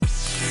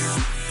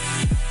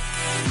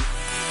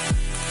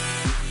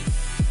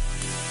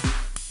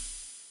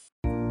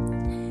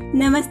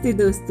नमस्ते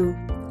दोस्तों,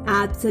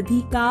 आप सभी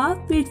का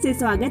फिर से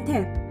स्वागत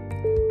है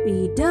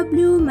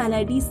PW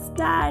मेलोडी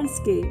स्टार्स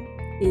के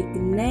एक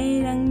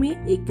नए रंग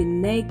में एक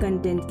नए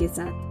कंटेंट के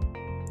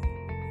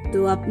साथ।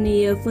 तो अपने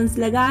ईयरफोन्स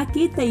लगा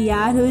के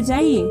तैयार हो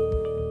जाइए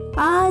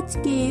आज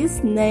के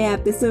इस नए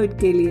एपिसोड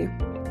के लिए।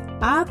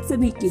 आप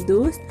सभी की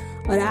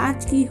दोस्त और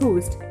आज की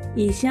होस्ट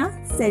ईशा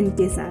सेन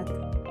के साथ।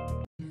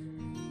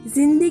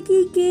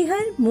 जिंदगी के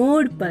हर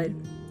मोड़ पर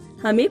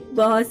हमें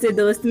बहुत से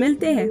दोस्त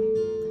मिलते हैं,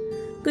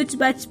 कुछ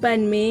बचपन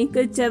में,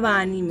 कुछ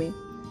जवानी में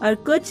और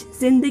कुछ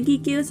जिंदगी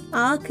के उस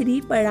आखिरी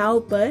पड़ाव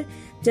पर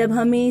जब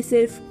हमें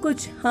सिर्फ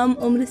कुछ हम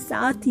उम्र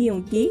साथियों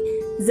की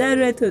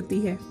जरूरत होती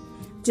है,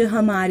 जो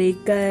हमारे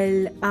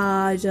कल,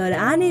 आज और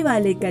आने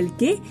वाले कल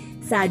के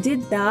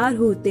साझेदार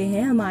होते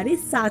हैं, हमारे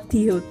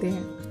साथी होते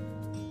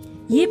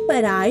हैं। ये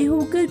पराये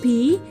होकर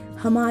भी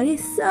हमारे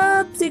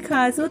सबसे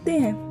खास होते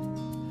हैं।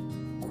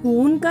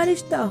 खून का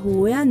रिश्ता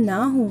हो या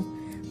ना हो,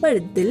 पर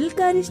दिल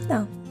का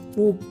रिश्ता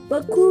वो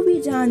बखूबी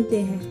जानते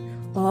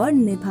हैं और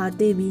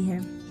निभाते भी हैं।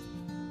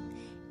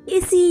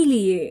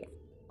 इसीलिए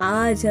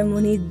आज हम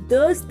उन्हीं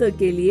दोस्तों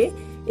के लिए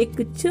एक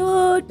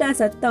छोटा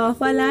सा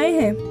तोहफा लाए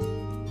हैं,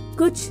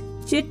 कुछ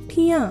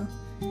चिट्ठियां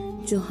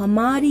जो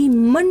हमारी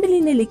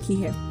मंडली ने लिखी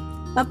है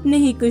अपने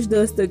ही कुछ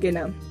दोस्तों के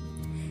नाम।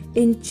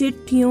 इन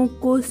चिट्ठियों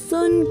को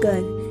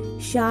सुनकर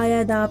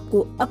शायद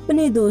आपको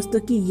अपने दोस्तों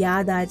की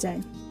याद आ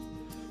जाए।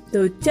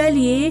 तो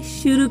चलिए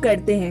शुरू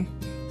करते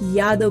हैं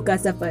यादों का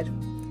सफर,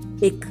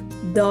 एक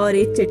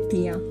दौरे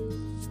चिट्ठियां।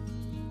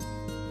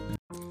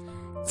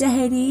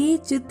 चेहरे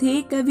जो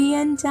थे कभी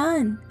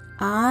अनजान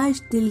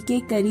आज दिल के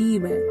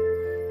करीब है,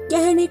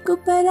 कहने को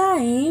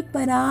पराए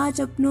पर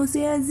आज अपनों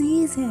से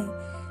अजीज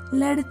है।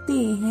 लड़ते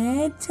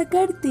हैं,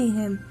 झगड़ते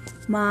हैं,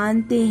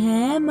 मानते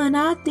हैं,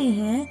 मनाते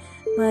हैं,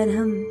 पर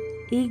हम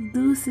एक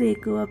दूसरे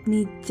को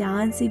अपनी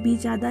जान से भी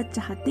ज्यादा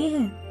चाहते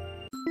हैं।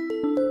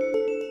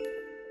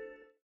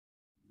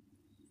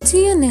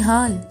 Dear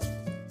Nihal,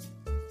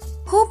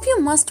 hope you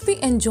must be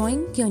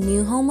enjoying your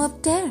new home up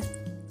there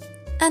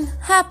and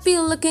happy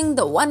looking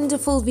the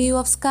wonderful view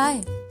of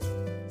sky.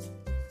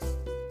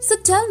 So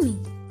tell me,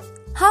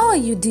 how are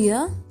you, dear?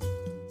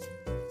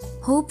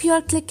 Hope you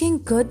are clicking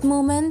good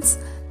moments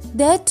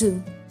there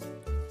too.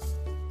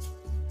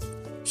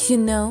 You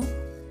know,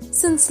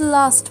 since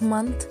last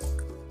month,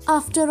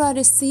 after I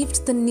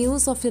received the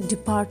news of your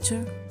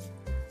departure,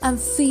 I'm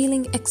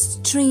feeling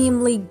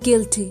extremely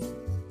guilty.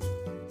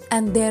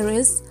 And there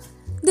is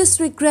this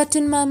regret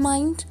in my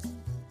mind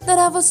that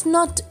I was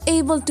not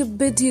able to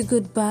bid you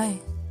goodbye.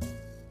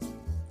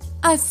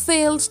 I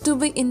failed to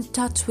be in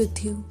touch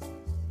with you.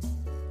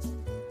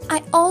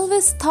 I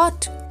always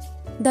thought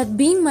that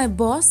being my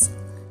boss,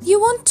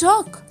 you won't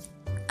talk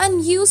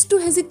and used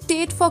to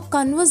hesitate for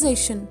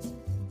conversation.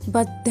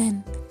 But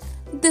then,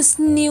 this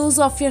news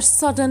of your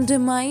sudden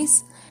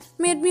demise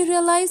made me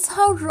realize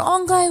how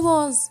wrong I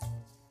was.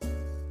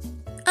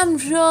 I'm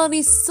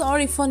really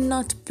sorry for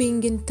not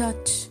being in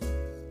touch.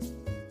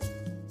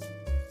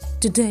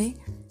 Today,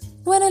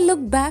 when I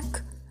look back,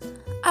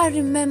 I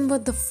remember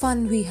the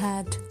fun we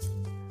had,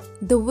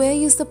 the way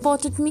you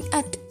supported me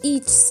at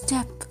each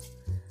step,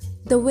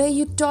 the way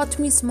you taught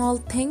me small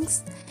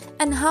things,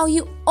 and how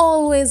you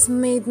always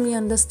made me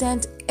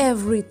understand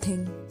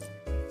everything.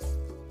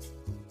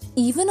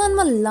 Even on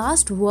my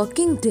last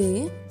working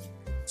day,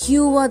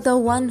 you were the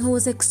one who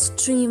was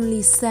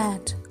extremely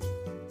sad.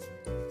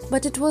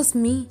 But it was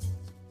me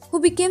who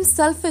became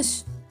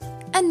selfish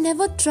and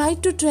never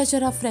tried to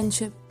treasure our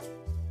friendship.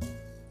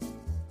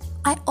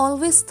 I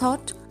always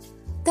thought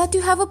that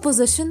you have a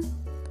position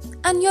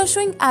and you're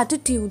showing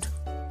attitude,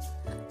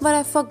 but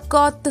I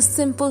forgot the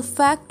simple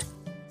fact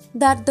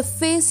that the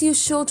face you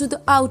show to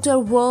the outer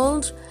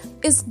world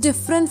is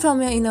different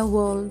from your inner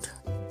world.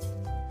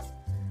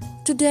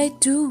 Today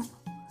too,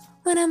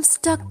 when I'm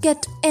stuck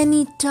at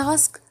any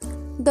task,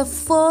 the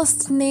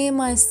first name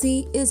I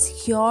see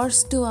is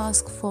yours to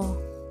ask for.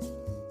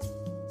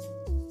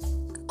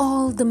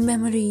 All the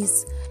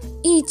memories,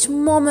 each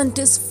moment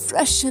is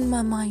fresh in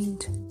my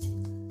mind.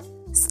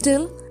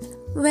 Still,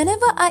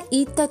 whenever I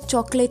eat that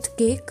chocolate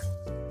cake,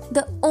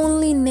 the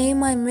only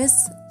name I miss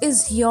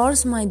is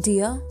yours, my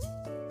dear.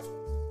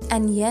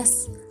 And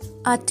yes,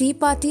 our tea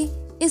party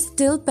is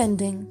still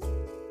pending.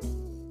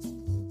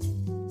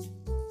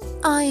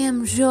 I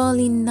am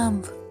really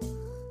numb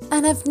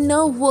and have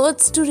no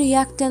words to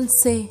react and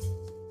say.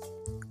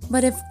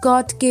 But if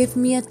God gave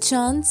me a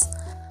chance,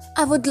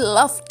 I would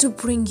love to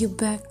bring you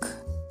back,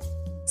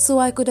 so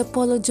I could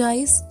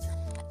apologize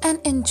and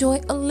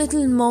enjoy a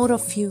little more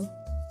of you.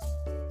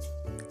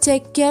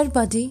 Take care,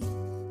 buddy.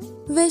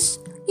 Wish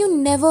you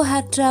never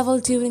had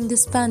traveled during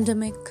this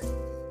pandemic.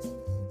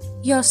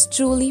 Yours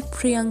truly,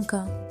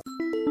 Priyanka.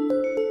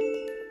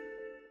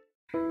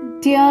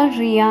 Dear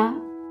Riya,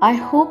 I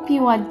hope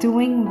you are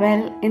doing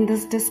well in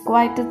these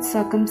disquieted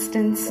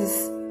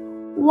circumstances.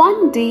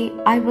 One day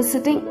I was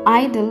sitting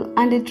idle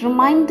and it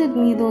reminded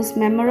me those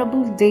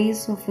memorable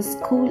days of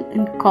school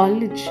and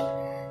college.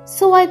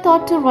 So I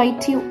thought to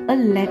write you a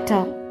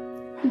letter.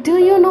 Do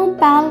you know,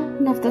 pal,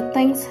 none of the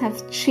things have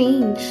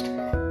changed.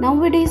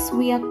 Nowadays,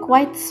 we are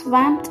quite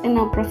swamped in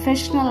our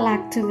professional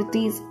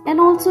activities and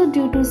also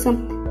due to some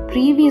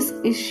previous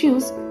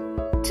issues.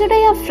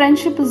 Today, our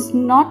friendship is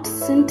not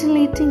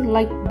scintillating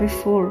like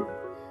before.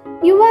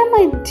 You are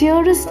my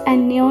dearest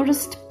and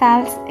nearest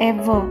pals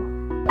ever.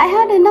 I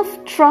had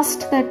enough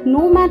trust that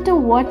no matter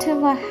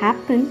whatever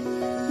happened,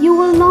 you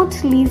will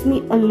not leave me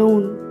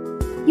alone.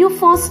 You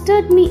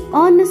fostered me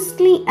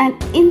earnestly and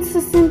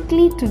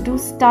incessantly to do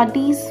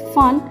studies,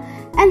 fun,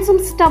 and some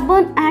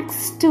stubborn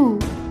acts too.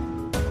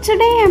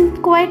 Today I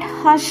am quite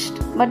hushed,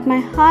 but my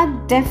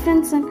heart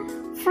deafens and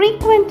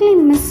frequently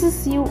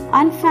misses you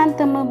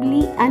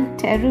unfathomably and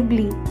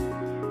terribly.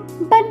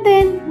 But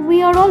then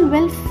we are all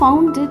well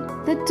founded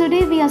that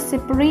today we are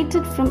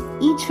separated from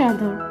each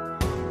other.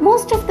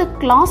 Most of the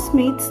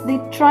classmates, they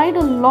tried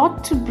a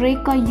lot to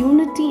break our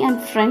unity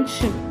and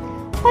friendship,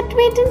 but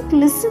we didn't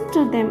listen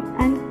to them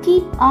and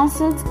keep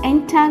ourselves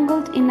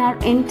entangled in our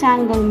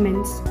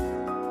entanglements.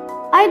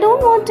 I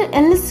don't want to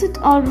elicit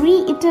or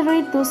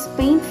reiterate those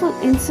painful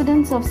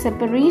incidents of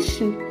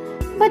separation,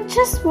 but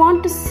just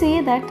want to say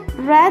that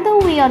rather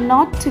we are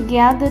not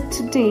together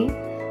today,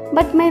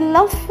 but my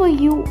love for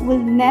you will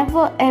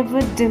never ever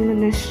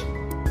diminish.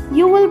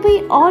 You will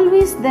be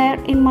always there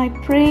in my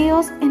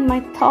prayers, in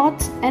my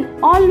thoughts, and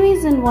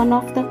always in one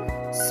of the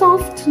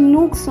soft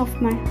nooks of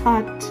my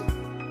heart.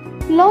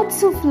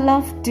 Lots of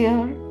love,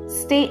 dear.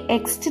 Stay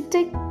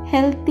ecstatic,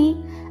 healthy,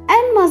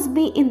 and must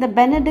be in the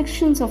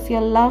benedictions of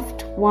your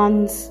loved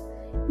ones.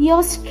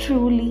 Yours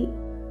truly,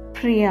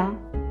 Priya.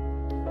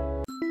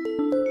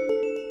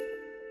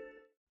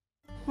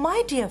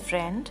 My dear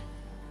friend,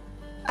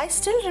 I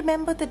still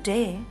remember the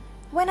day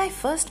when I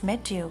first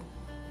met you.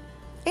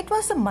 It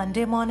was a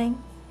Monday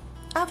morning.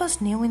 I was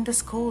new in the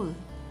school,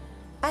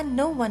 and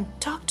no one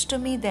talked to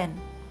me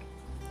then.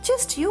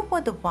 Just you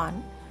were the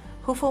one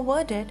who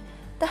forwarded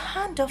the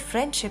hand of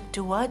friendship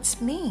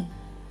towards me.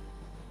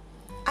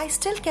 I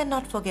still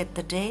cannot forget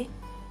the day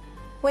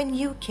when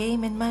you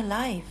came in my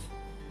life,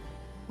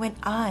 when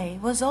I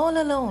was all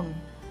alone.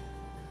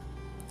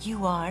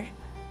 You are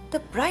the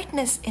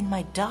brightness in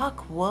my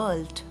dark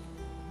world.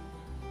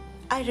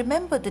 I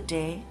remember the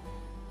day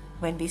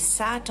when we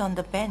sat on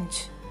the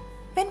bench,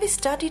 when we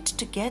studied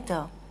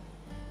together,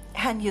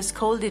 and you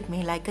scolded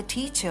me like a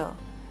teacher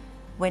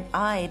when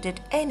I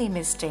did any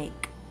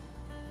mistake.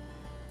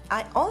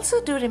 I also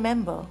do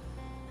remember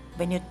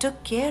when you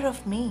took care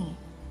of me.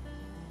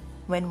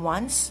 When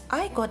once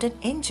I got an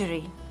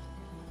injury,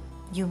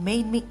 you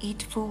made me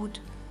eat food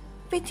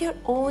with your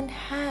own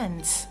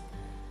hands.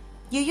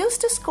 You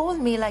used to scold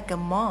me like a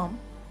mom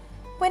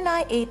when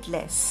I ate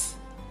less.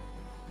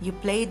 You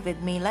played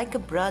with me like a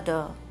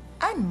brother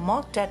and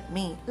mocked at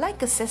me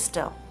like a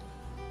sister.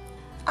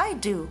 I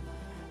do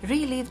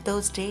relive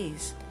those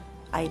days.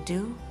 I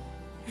do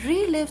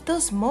relive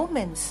those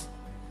moments.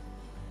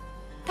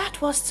 That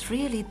was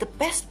really the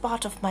best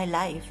part of my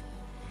life.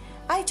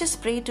 I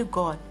just pray to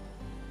God,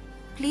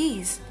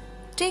 please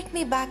take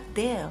me back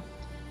there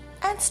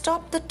and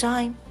stop the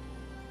time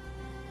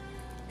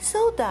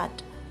so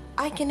that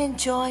I can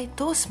enjoy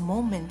those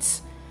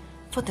moments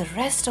for the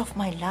rest of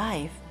my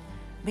life,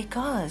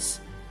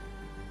 because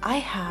I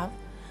have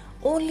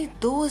only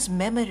those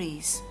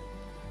memories,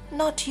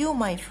 not you,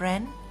 my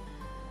friend,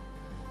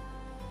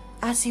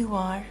 as you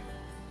are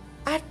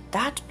at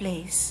that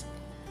place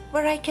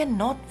where I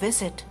cannot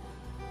visit,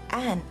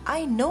 and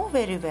I know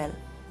very well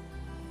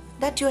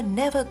that you are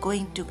never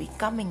going to be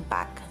coming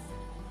back.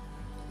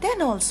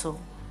 Then also,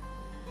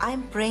 I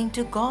am praying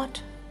to God,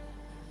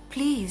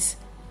 please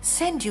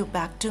send you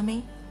back to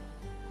me.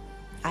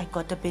 I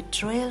got a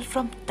betrayal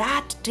from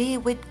that day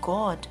with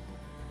God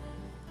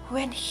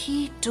when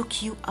He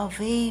took you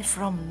away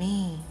from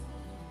me.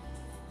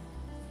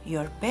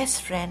 Your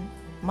best friend,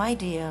 my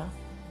dear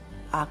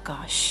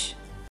Akash.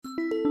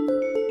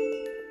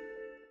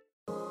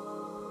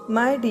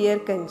 My dear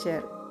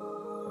Kanjar,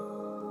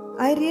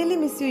 I really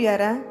miss you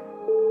यारा.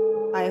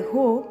 I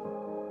hope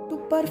तू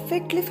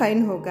perfectly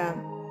fine होगा.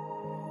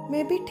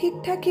 मैं भी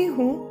ठीक ठाक ही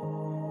हूँ.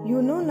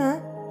 You know ना,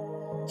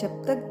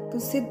 जब तक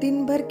तुझसे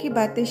दिन भर की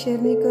बातें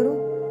शेयर नहीं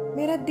करूँ,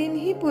 मेरा दिन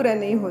ही पूरा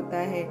नहीं होता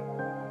है.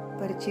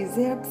 पर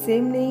चीज़ें अब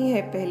सेम नहीं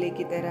है पहले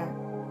की तरह,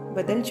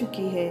 बदल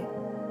चुकी है.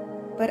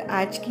 पर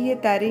आज की ये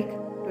तारीख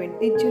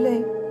 20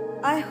 जुलाई,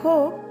 आई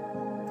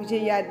होप तुझे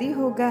याद ही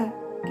होगा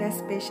क्या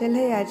स्पेशल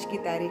है आज की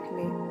तारीख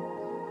में.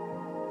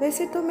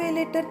 वैसे तो मैं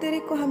लेटर तेरे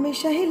को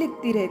हमेशा ही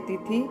लिखती रहती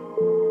थी,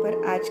 पर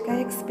आज का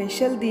एक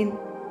स्पेशल दिन,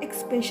 एक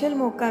स्पेशल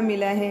मौका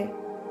मिला है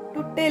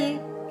टू टेल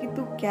कि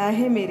तू क्या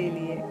है मेरे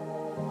लिए.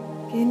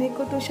 कहने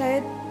को तो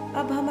शायद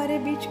अब हमारे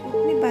बीच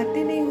उतनी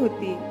बातें नहीं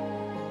होती,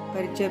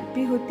 पर जब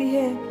भी होती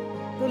है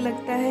तो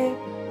लगता है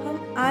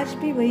हम आज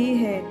भी वही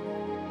है,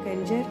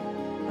 कंजर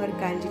और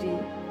कांजरी.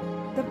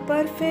 The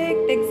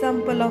perfect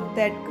example of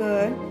that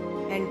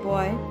girl and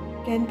boy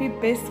can be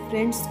best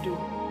friends to.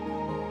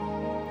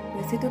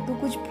 वैसे तो तू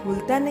कुछ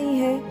भूलता नहीं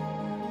है,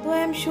 तो आई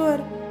एम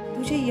श्योर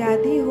तुझे याद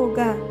ही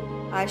होगा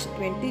आज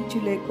 20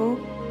 जुलाई को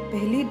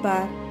पहली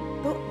बार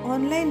तो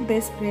ऑनलाइन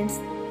बेस्ट फ्रेंड्स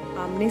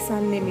आमने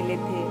सामने मिले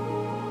थे.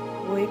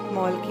 वो एक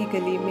मॉल की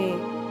गली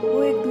में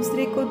वो एक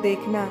दूसरे को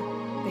देखना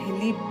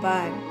पहली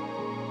बार।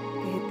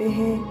 कहते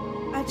हैं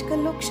आजकल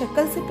लोग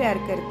शक्ल से प्यार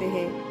करते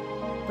हैं,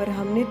 पर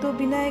हमने तो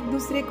बिना एक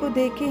दूसरे को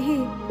देखे ही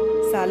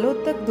सालों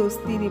तक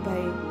दोस्ती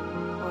निभाई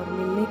और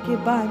मिलने के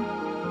बाद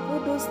वो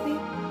दोस्ती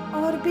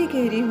और भी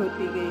गहरी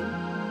होती गई।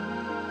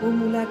 वो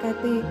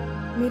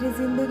मुलाकातें मेरी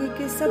जिंदगी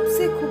के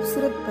सबसे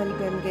खूबसूरत पल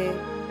बन गए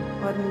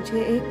और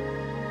मुझे एक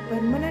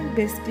परमानेंट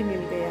बेस्टी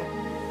मिल गया,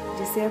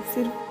 जिसे अब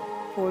सिर्फ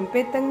फ़ोन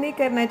पे तंग नहीं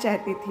करना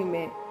चाहती थी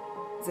मैं।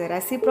 ज़रा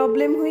सी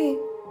प्रॉब्लम हुई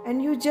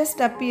and you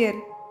just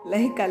appear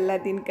like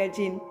Aladdin का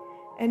जिन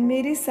एंड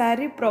मेरी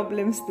सारी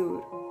प्रॉब्लम्स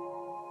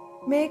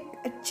दूर। मैं एक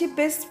अच्छी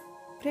बेस्ट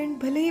फ्रेंड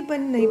भले ही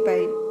बन नहीं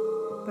पाई,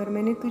 पर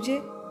मैंने तुझे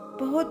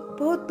बहुत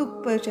बहुत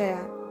दुख पहुंचाया,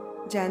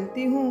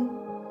 जानती हूँ।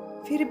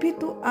 फिर भी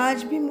तू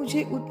आज भी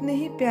मुझे उतने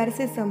ही प्यार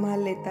से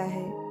संभाल लेता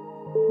है,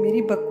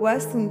 मेरी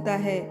बकवास सुनता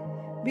है,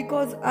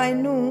 because I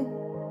know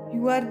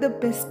you are the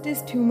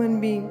bestest human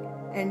being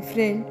and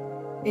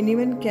friend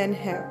anyone can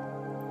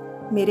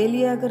have. मेरे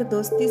लिए अगर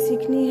दोस्ती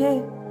सीखनी है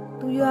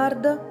तो you are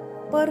the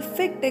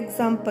perfect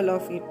example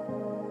of it.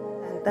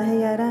 जानता है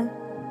यारा,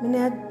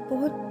 मैंने आज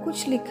बहुत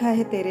कुछ लिखा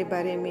है तेरे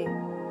बारे में,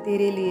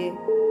 तेरे लिए,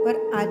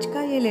 पर आज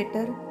का ये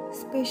लेटर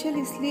स्पेशल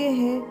इसलिए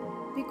है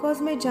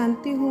बिकॉज मैं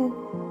जानती हूँ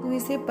तू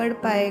इसे पढ़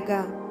पाएगा।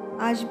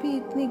 आज भी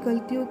इतनी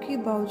गलतियों के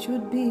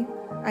बावजूद भी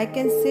I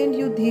can send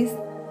you this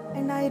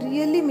and I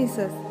really miss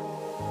us.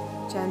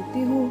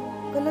 जानती हूँ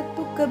गलत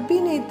तू कभी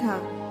नहीं था,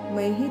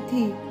 मैं ही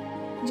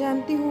थी।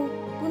 जानती हूँ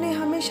तूने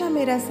हमेशा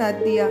मेरा साथ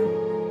दिया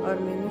और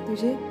मैंने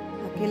तुझे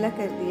अकेला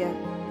कर दिया,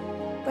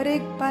 पर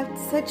एक बात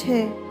सच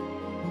है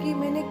कि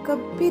मैंने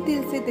कभी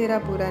दिल से तेरा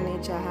बुरा नहीं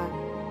चाहा।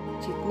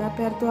 जितना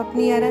प्यार तू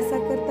अपनी यारा सा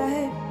करता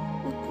है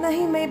उतना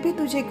ही मैं भी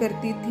तुझे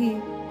करती थी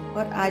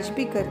और आज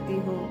भी करती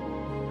हूँ।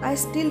 I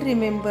still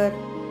remember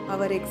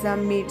our exam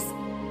meets,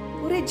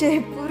 पूरे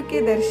जयपुर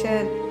के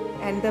दर्शन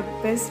and the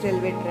best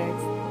railway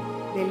tracks.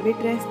 Railway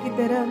tracks की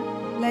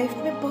तरह लाइफ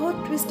में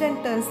बहुत ट्विस्ट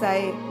एंड टर्न्स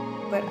आए,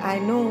 पर आई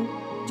नो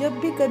जब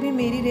भी कभी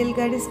मेरी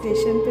रेलगाड़ी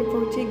स्टेशन पे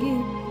पहुंचेगी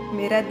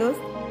मेरा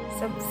दोस्त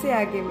सबसे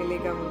आगे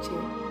मिलेगा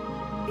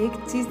मुझे। एक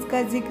चीज़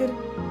का जिक्र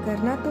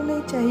करना तो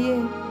नहीं चाहिए,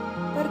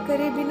 पर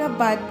करे बिना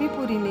बात भी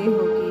पूरी नहीं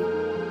होगी।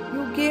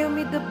 You gave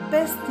me the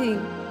best thing,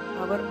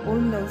 our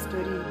own love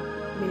story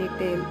mini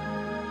tell,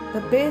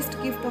 the best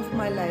gift of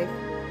my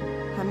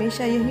life.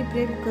 हमेशा यही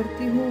प्रे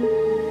करती हूँ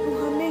तू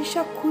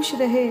हमेशा खुश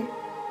रहे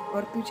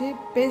और तुझे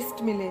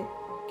बेस्ट मिले,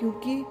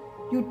 क्योंकि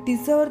you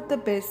deserve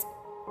the best.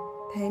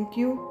 Thank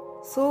you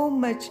so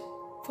much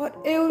for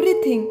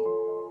everything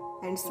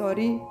and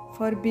sorry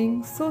for being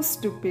so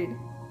stupid.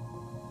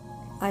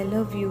 I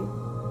love you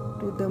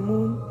to the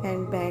moon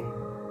and back.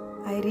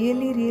 I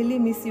really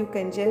miss you,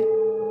 Kanjar.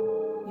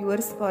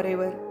 Yours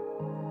forever,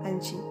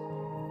 Anji.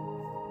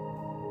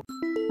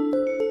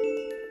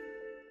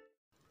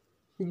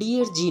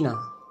 Dear Gina,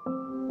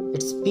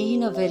 it's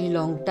been a very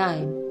long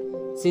time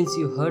since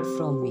you heard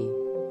from me,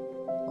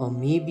 or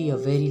maybe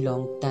a very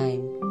long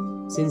time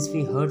since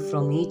we heard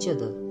from each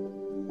other.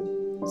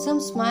 Some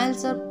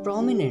smiles are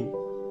prominent,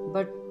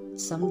 but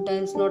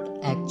sometimes not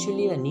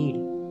actually a need.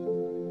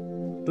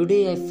 Today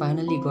I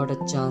finally got a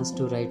chance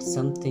to write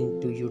something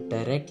to you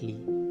directly.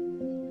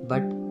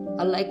 But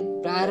unlike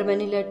prior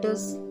many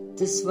letters,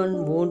 this one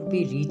won't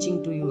be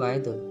reaching to you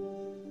either.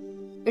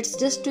 It's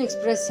just to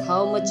express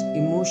how much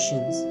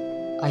emotions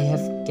I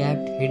have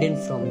kept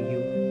hidden from you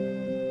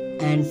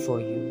and for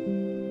you.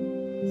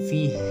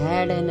 We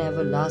had an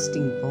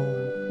everlasting bond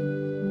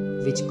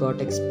which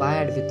got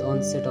expired with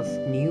onset of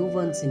new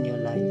ones in your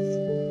life.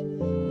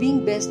 Being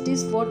best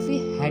is what we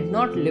had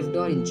not lived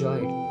or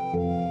enjoyed.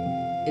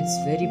 It's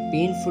very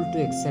painful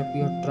to accept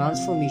your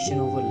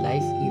transformation over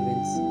life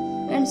events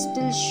and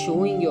still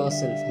showing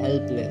yourself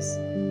helpless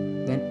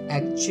when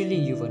actually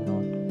you were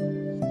not.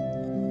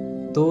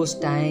 Those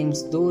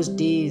times, those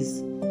days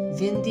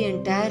when the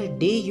entire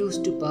day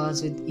used to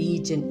pass with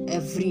each and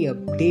every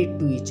update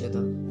to each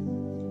other.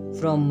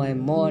 From my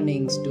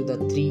mornings to the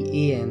 3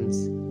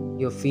 a.m.s,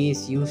 your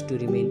face used to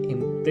remain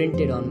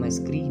imprinted on my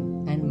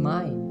screen and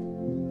mine.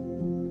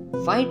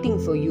 Fighting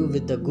for you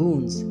with the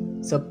goons,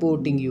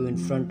 supporting you in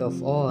front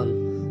of all,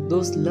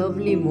 those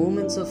lovely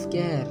moments of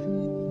care,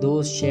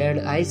 those shared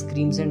ice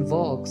creams and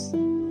walks.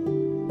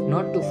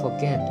 Not to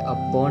forget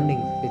our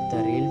bonding with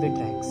the railway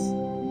tracks.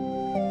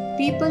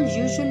 People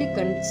usually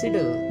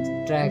consider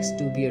tracks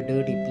to be a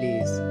dirty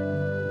place,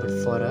 but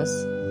for us,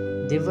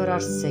 they were our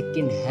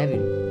second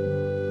heaven.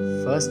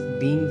 First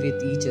being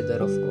with each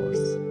other, of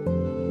course.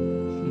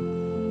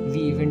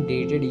 We even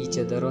dated each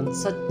other on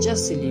such a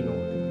silly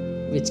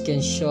note, which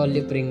can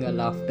surely bring a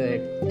laughter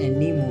at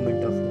any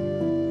moment of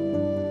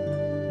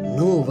life.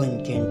 No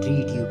one can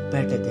treat you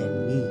better than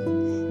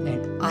me,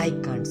 and I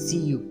can't see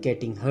you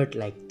getting hurt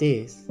like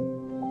this,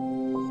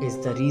 is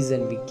the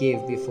reason we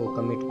gave before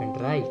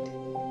commitment, right?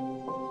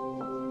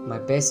 My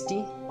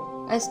bestie,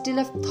 I still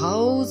have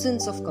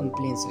thousands of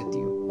complaints with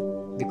you,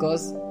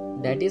 because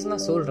that is my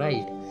sole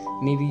right.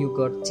 Maybe you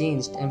got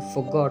changed and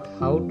forgot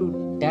how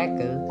to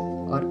tackle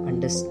or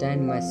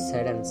understand my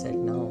sad and sad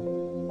now.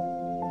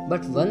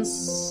 But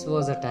once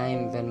was a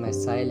time when my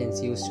silence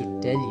used to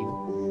tell you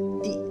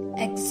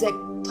the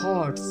exact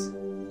thoughts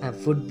I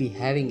would be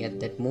having at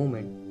that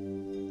moment.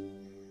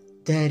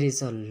 There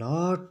is a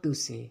lot to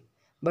say,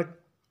 but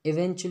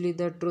eventually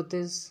the truth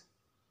is,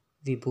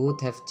 we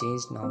both have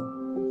changed now.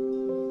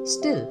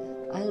 Still,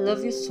 I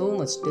love you so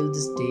much till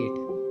this date.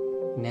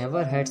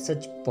 Never had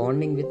such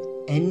bonding with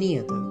any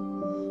other,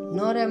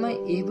 nor am I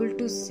able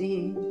to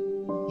say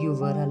you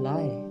were a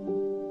lie.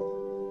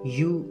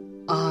 You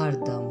are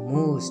the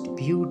most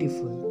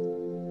beautiful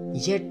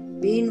yet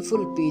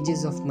painful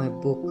pages of my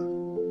book,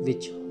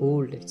 which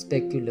hold its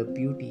peculiar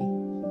beauty.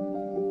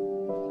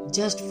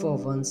 Just for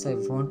once I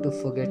want to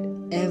forget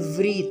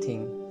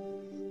everything,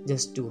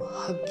 just to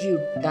hug you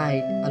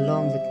tight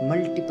along with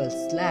multiple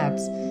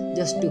slaps,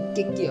 just to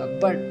kick your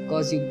butt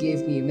cause you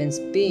gave me immense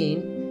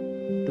pain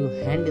to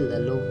handle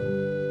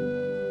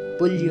alone.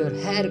 Pull your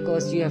hair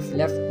cause you have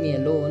left me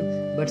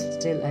alone, but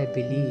still I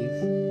believe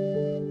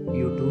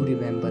you do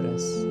remember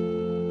us.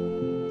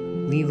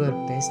 We were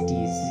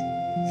besties,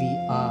 we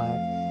are,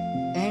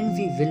 and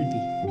we will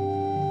be.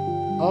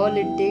 All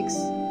it takes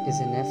is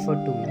an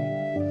effort to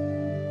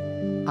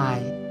mend. I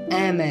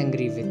am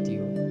angry with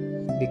you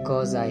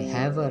because I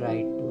have a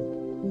right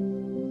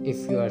to.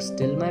 If you are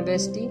still my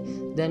bestie,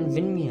 then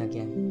win me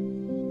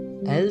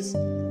again. Else,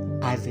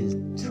 I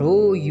will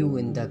throw you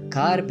in the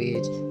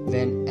garbage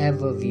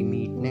whenever we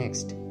meet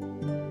next.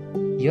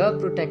 Your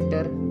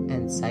protector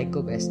and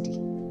psycho bestie,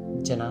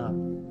 Janab.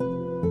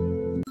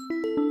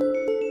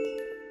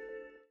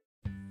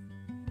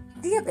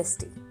 Dear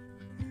bestie,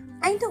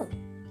 I know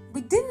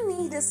we didn't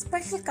need a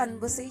special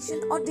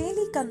conversation or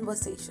daily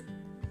conversation.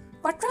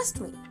 But trust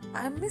me,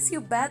 I miss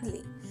you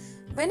badly.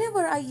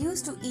 Whenever I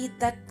used to eat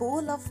that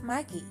bowl of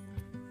Maggie,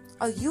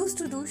 or used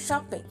to do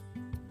shopping,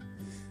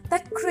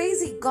 that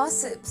crazy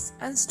gossips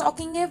and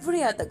stalking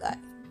every other guy.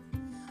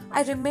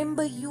 I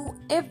remember you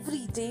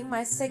every day,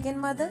 my second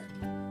mother.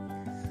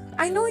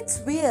 I know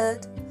it's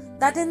weird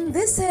that in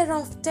this era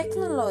of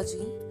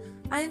technology,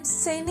 I am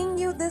sending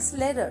you this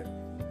letter,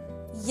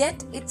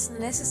 yet it's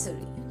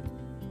necessary.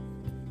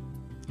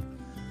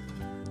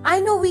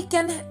 I know we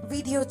can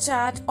video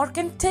chat or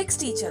can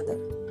text each other,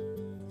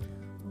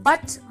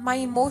 but my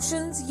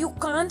emotions you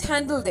can't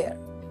handle there.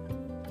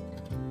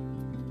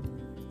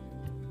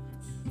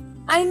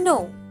 I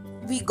know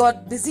we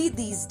got busy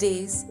these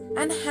days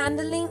and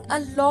handling a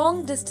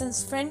long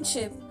distance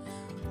friendship,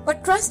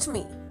 but trust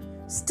me,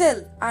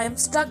 still I am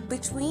stuck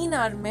between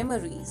our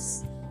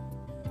memories.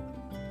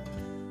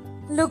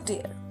 Look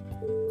dear,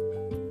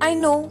 I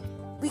know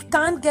we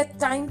can't get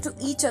time to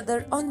each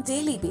other on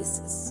daily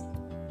basis.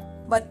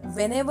 But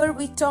whenever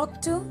we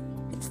talk to,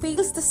 it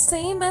feels the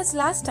same as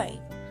last time.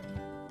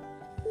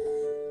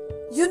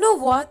 You know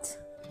what?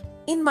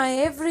 In my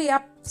every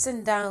ups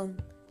and downs,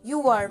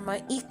 you are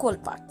my equal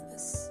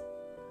partners.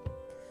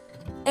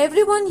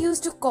 Everyone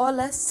used to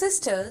call us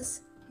sisters,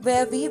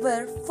 where we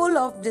were full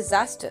of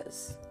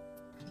disasters.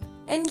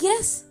 And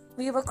yes,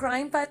 we were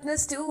crime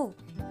partners too.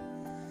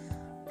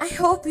 I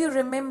hope you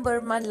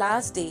remember my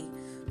last day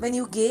when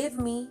you gave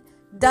me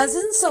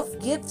dozens of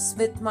gifts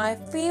with my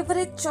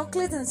favorite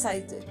chocolate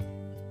inside it.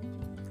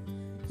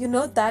 You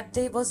know, that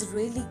day was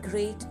really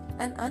great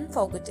and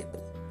unforgettable.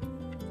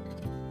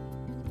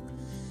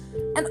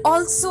 And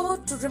also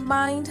to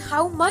remind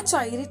how much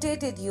I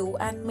irritated you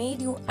and made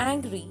you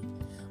angry,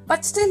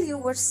 but still you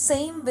were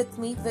same with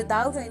me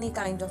without any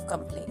kind of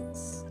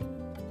complaints.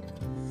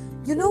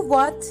 You know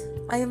what?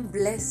 I am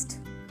blessed.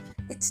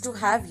 It's to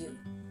have you.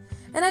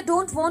 And I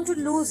don't want to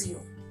lose you.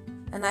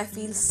 And I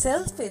feel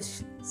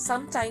selfish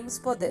sometimes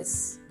for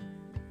this.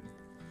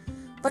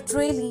 But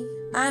really,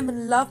 I am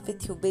in love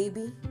with you,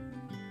 baby.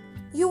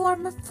 You are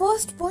my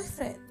first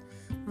boyfriend,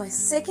 my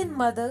second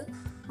mother,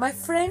 my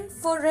friend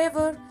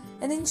forever,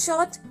 and in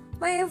short,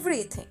 my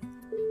everything.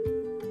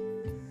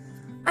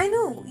 I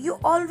know you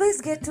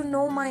always get to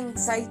know my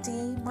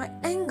anxiety, my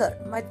anger,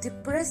 my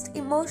depressed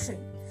emotion,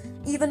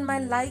 even my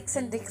likes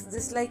and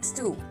dislikes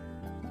too.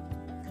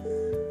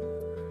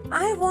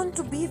 I want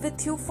to be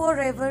with you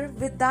forever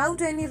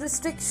without any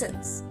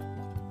restrictions.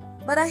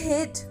 But I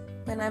hate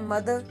when my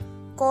mother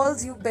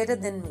calls you better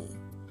than me.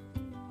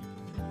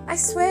 I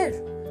swear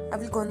I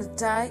will gonna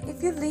die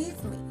if you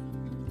leave me.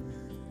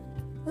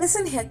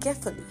 Listen here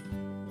carefully.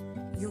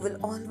 You will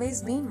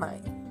always be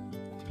mine.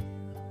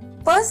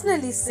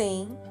 Personally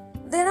saying,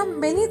 there are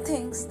many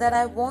things that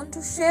I want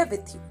to share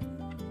with you.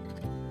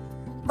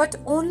 But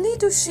only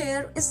to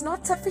share is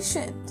not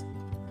sufficient.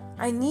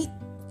 I need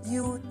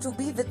you to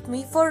be with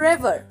me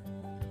forever.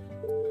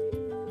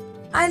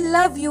 I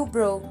love you,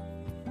 bro.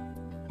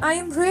 I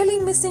am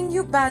really missing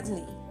you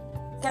badly.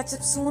 Catch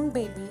up soon,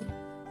 baby.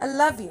 I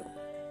love you.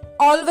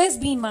 Always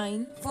be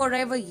mine,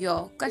 forever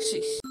your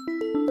Kashish.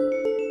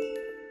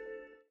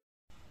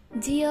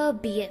 Dear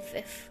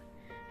BFF,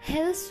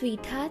 hello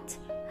sweetheart,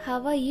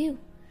 how are you?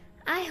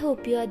 I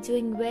hope you are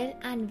doing well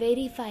and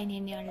very fine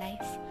in your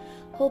life.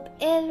 Hope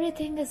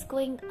everything is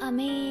going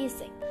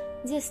amazing,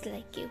 just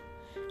like you.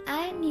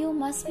 And you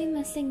must be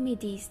missing me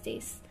these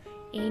days,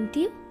 ain't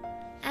you?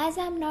 As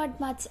I'm not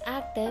much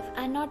active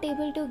and not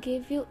able to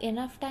give you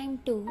enough time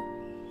to.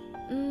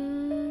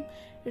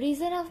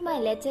 Reason of my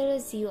letter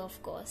is you,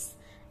 of course,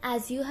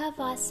 as you have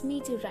asked me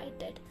to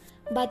write it.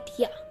 But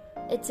yeah,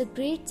 it's a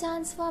great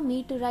chance for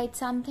me to write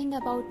something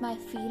about my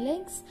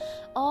feelings,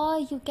 or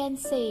you can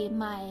say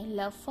my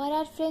love for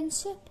our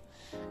friendship.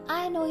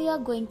 I know you are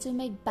going to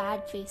make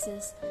bad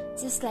faces,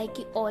 just like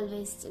you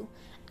always do,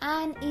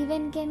 and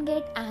even can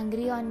get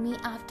angry on me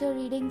after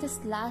reading this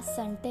last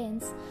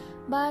sentence,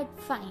 but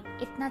fine,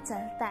 itna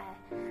chalta hai.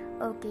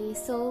 Okay,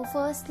 so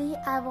firstly,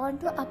 I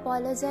want to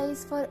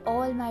apologize for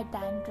all my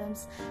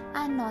tantrums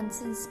and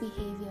nonsense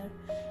behavior,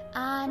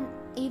 and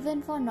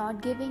even for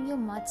not giving you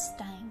much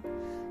time.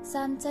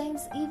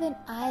 Sometimes even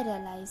I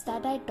realize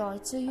that I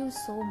torture you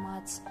so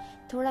much,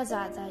 thoda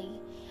zyada hi,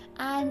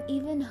 and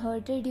even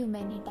hurted you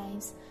many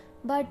times.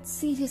 But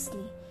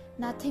seriously,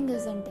 nothing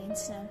is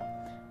intentional.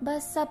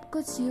 बस सब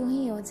कुछ यूं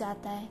ही हो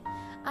जाता है.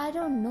 I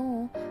don't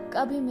know,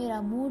 कभी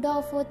मेरा mood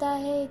off होता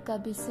है,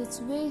 कभी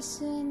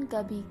सिचुएशन,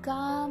 कभी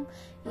काम,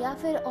 या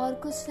फिर और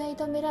कुछ नहीं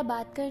तो मेरा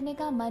बात करने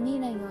का मन ही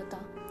नहीं होता.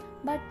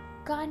 But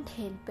can't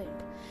help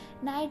it.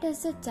 Night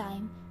is the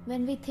time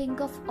when we think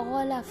of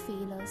all our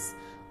failures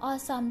or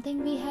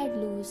something we had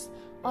lose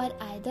or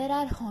either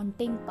our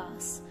haunting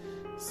past.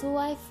 So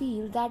I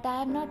feel that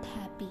I am not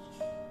happy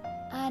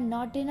and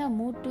not in a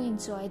mood to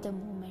enjoy the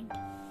moment.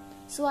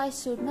 So I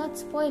should not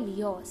spoil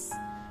yours.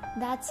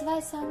 That's why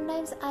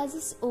sometimes I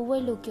just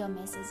overlook your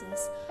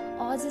messages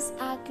or just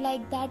act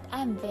like that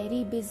I'm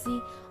very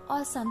busy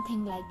or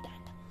something like that.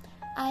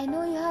 I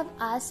know you have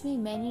asked me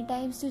many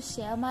times to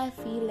share my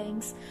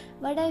feelings,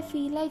 but I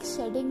feel like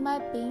shedding my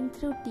pain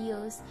through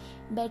tears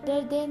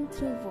better than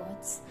through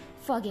words.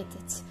 Forget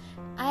it.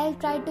 I'll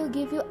try to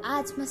give you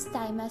as much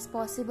time as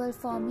possible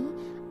for me,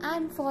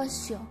 and for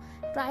sure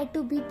try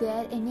to be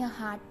there in your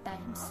hard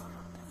times.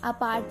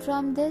 Apart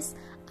from this,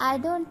 I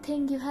don't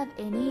think you have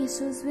any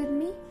issues with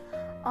me.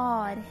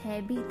 और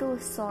है भी तो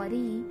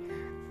sorry.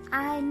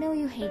 I know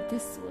you hate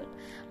this word,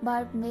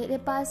 but मेरे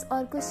पास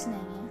और कुछ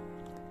नहीं है.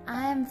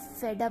 I am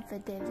fed up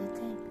with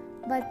everything,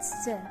 but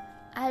still,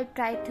 I'll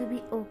try to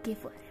be okay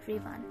for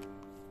everyone.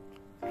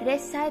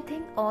 Rest, I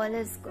think all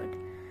is good.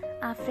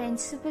 Our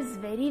friendship is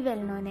very well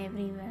known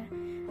everywhere,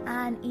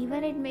 and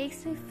even it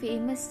makes me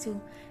famous too,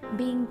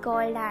 being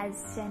called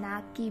as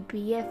Janaki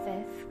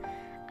BFF.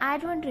 I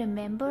don't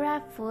remember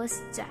our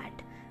first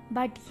chat,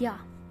 but yeah,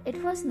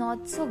 it was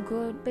not so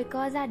good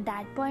because at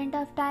that point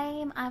of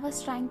time I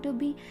was trying to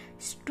be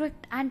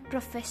strict and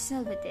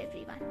professional with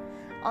everyone.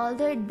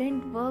 Although it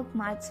didn't work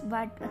much,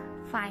 but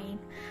fine.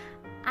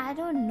 I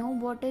don't know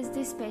what is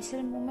the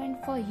special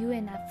moment for you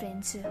in our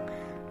friendship,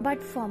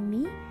 but for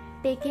me,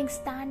 taking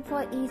stand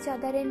for each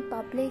other in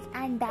public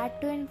and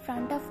that too in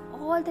front of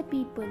all the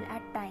people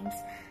at times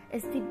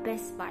is the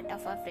best part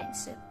of our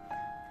friendship.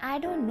 I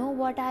don't know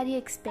what are you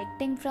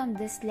expecting from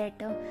this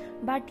letter,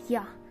 but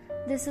yeah,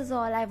 this is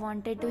all I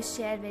wanted to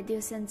share with you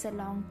since a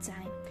long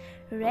time.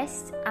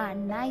 Rest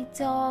and night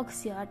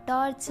talks, your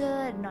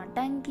torture,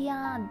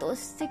 nautankiyan, those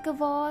sticker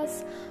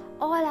wars,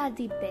 all are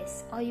the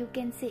best, or you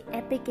can say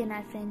epic in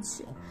our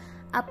friendship.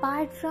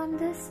 Apart from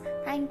this,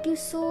 thank you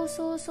so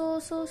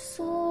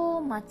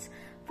much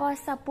for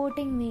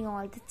supporting me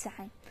all the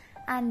time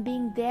and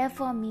being there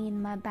for me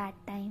in my bad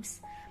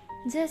times.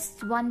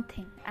 Just one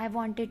thing I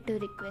wanted to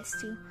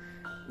request you,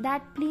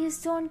 that please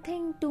don't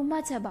think too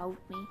much about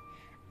me.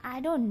 I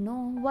don't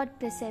know what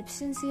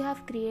perceptions you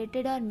have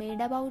created or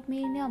made about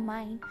me in your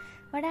mind,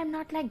 but I'm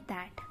not like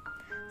that.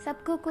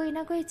 सबको कोई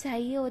ना कोई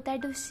चाहिए होता है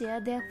to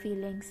share their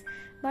feelings,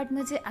 but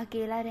मुझे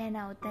अकेला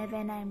रहना होता है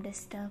when I'm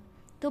disturbed.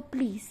 तो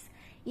प्लीज़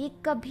ये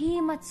कभी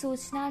मत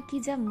सोचना कि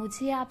जब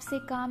मुझे आपसे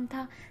काम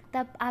था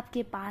तब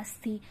आपके पास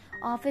थी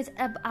और फिर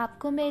अब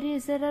आपको मेरी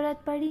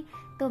ज़रूरत पड़ी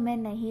तो मैं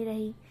नहीं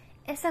रही.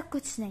 ऐसा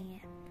कुछ नहीं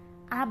है.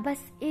 आप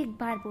बस एक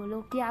बार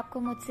बोलो कि आपको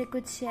मुझसे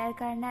कुछ शेयर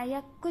करना है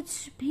या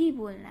कुछ भी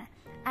बोलना है.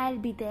 I'll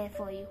be there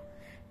for you.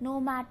 No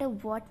matter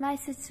what my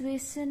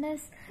situation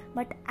is,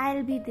 but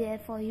I'll be there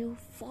for you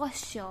for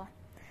sure.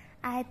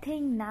 I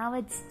think now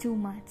it's too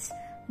much.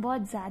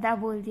 बहुत ज़्यादा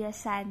बोल दिया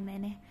शायद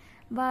मैंने.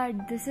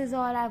 But this is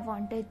all I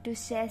wanted to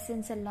share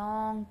since a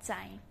long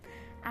time.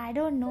 I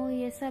don't know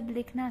ये सब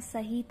लिखना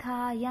सही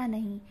था या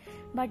नहीं,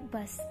 but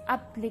बस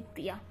अब लिख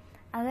दिया.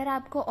 अगर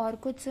आपको और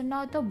कुछ सुनना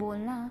हो तो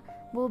बोलना,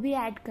 वो भी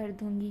ऐड कर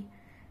दूँगी.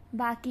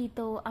 बाकी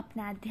तो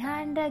अपना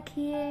ध्यान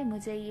रखिए,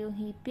 मुझे यूं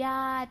ही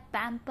प्यार,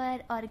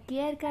 पैम्पर और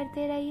केयर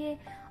करते रहिए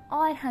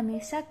और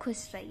हमेशा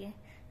खुश रहिए.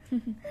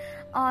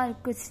 और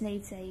कुछ नहीं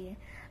चाहिए.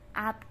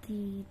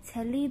 आपकी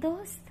छली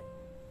दोस्त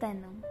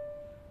तनु.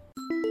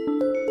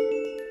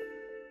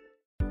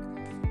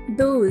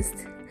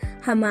 दोस्त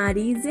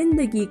हमारी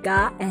जिंदगी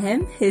का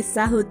अहम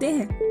हिस्सा होते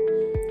हैं.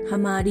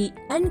 हमारी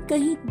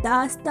अनकही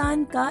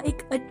दास्तान का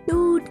एक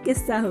अटूट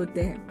किस्सा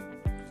होते हैं.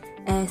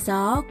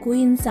 ऐसा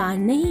कोई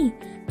इंसान नहीं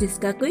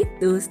जिसका कोई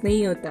दोस्त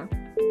नहीं होता.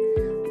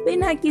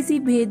 बिना किसी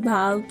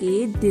भेदभाव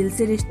के दिल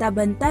से रिश्ता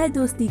बनता है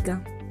दोस्ती का.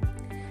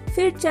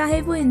 फिर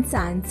चाहे वो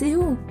इंसान से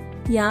हो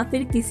या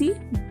फिर किसी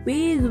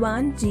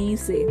बेजुबान जीव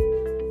से.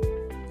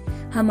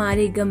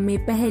 हमारे गम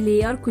में पहले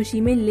और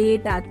खुशी में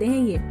लेट आते हैं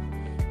ये।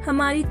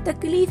 हमारी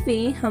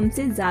तकलीफें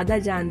हमसे ज्यादा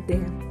जानते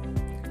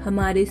हैं,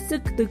 हमारे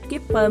सुख दुख के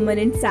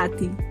परमानेंट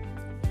साथी।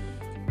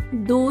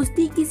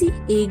 दोस्ती किसी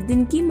एक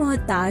दिन की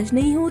मोहताज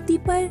नहीं होती,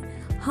 पर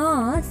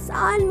हाँ,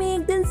 साल में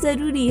एक दिन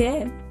जरूरी है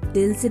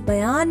दिल से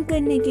बयान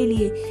करने के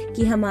लिए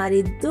कि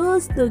हमारे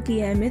दोस्तों की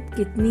अहमियत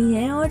कितनी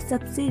है और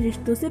सबसे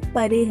रिश्तों से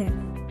परे है।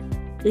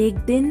 एक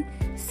दिन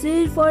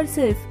सिर्फ और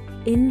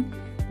सिर्फ इन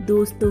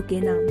दोस्तों के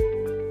नाम।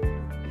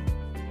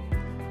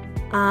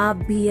 आप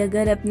भी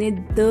अगर अपने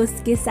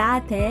दोस्त के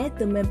साथ हैं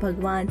तो मैं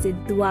भगवान से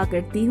दुआ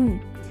करती हूँ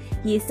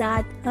ये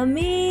साथ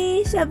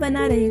हमेशा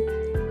बना रहे।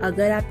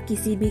 अगर आप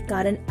किसी भी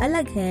कारण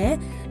अलग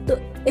हैं तो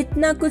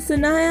इतना कुछ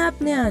सुना है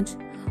आपने आज,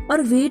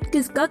 और वेट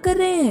किसका कर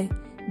रहे हैं?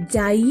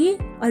 जाइए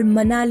और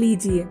मना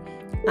लीजिए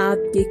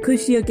आपके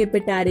खुशियों के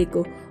पिटारे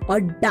को, और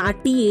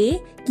डांटिए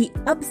कि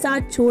अब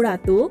साथ छोड़ा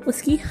तो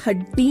उसकी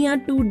हड्डियां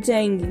टूट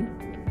जाएंगी।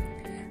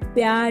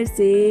 प्यार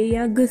से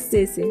या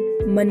गुस्से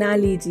से मना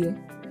लीजिए।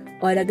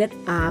 और अगर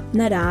आप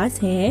नाराज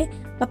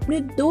हैं अपने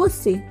दोस्त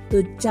से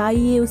तो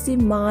जाइए उसे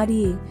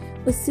मारिए,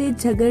 उससे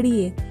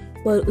झगड़िए,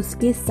 पर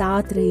उसके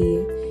साथ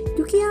रहिए,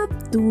 क्योंकि आप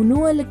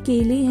दोनों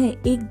अकेले हैं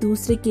एक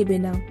दूसरे के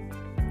बिना।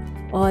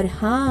 और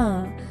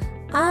हाँ,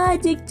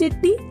 आज एक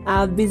चिट्ठी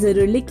आप भी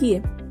जरूर लिखिए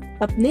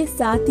अपने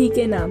साथी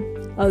के नाम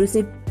और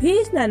उसे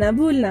भेजना ना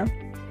भूलना।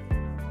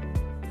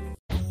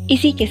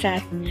 इसी के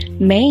साथ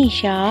मैं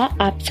ईशा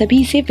आप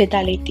सभी से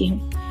विदा लेती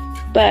हूँ,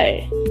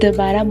 पर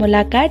दोबारा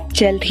मुलाकात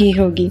जल्द ही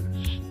होगी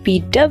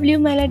PW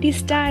मेलोडी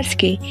स्टार्स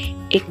के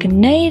एक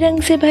नए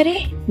रंग से भरे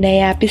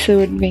नए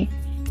एपिसोड में।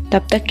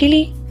 तब तक के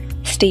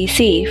लिए stay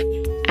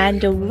safe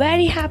and a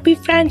very happy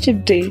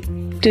friendship day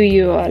to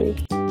you all.